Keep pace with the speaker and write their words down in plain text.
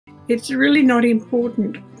It's really not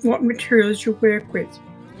important what materials you work with.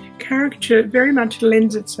 Caricature very much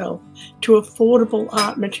lends itself to affordable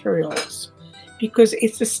art materials because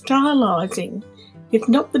it's the stylizing, it's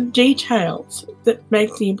not the details that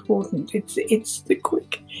make the important. It's the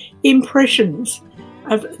quick impressions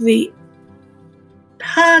of the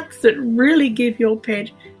parts that really give your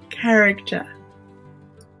pet character.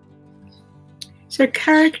 So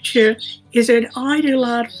caricature is an ideal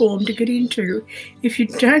art form to get into if you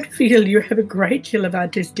don't feel you have a great deal of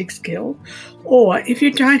artistic skill or if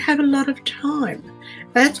you don't have a lot of time.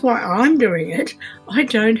 That's why I'm doing it. I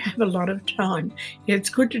don't have a lot of time. It's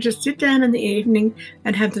good to just sit down in the evening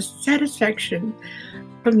and have the satisfaction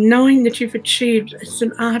of knowing that you've achieved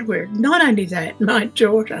some artwork. Not only that, my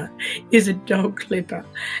daughter is a dog clipper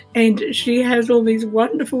and she has all these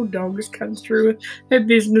wonderful dogs come through her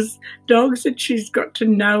business, dogs that she's got to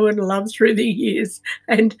know and love through the years,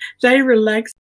 and they relax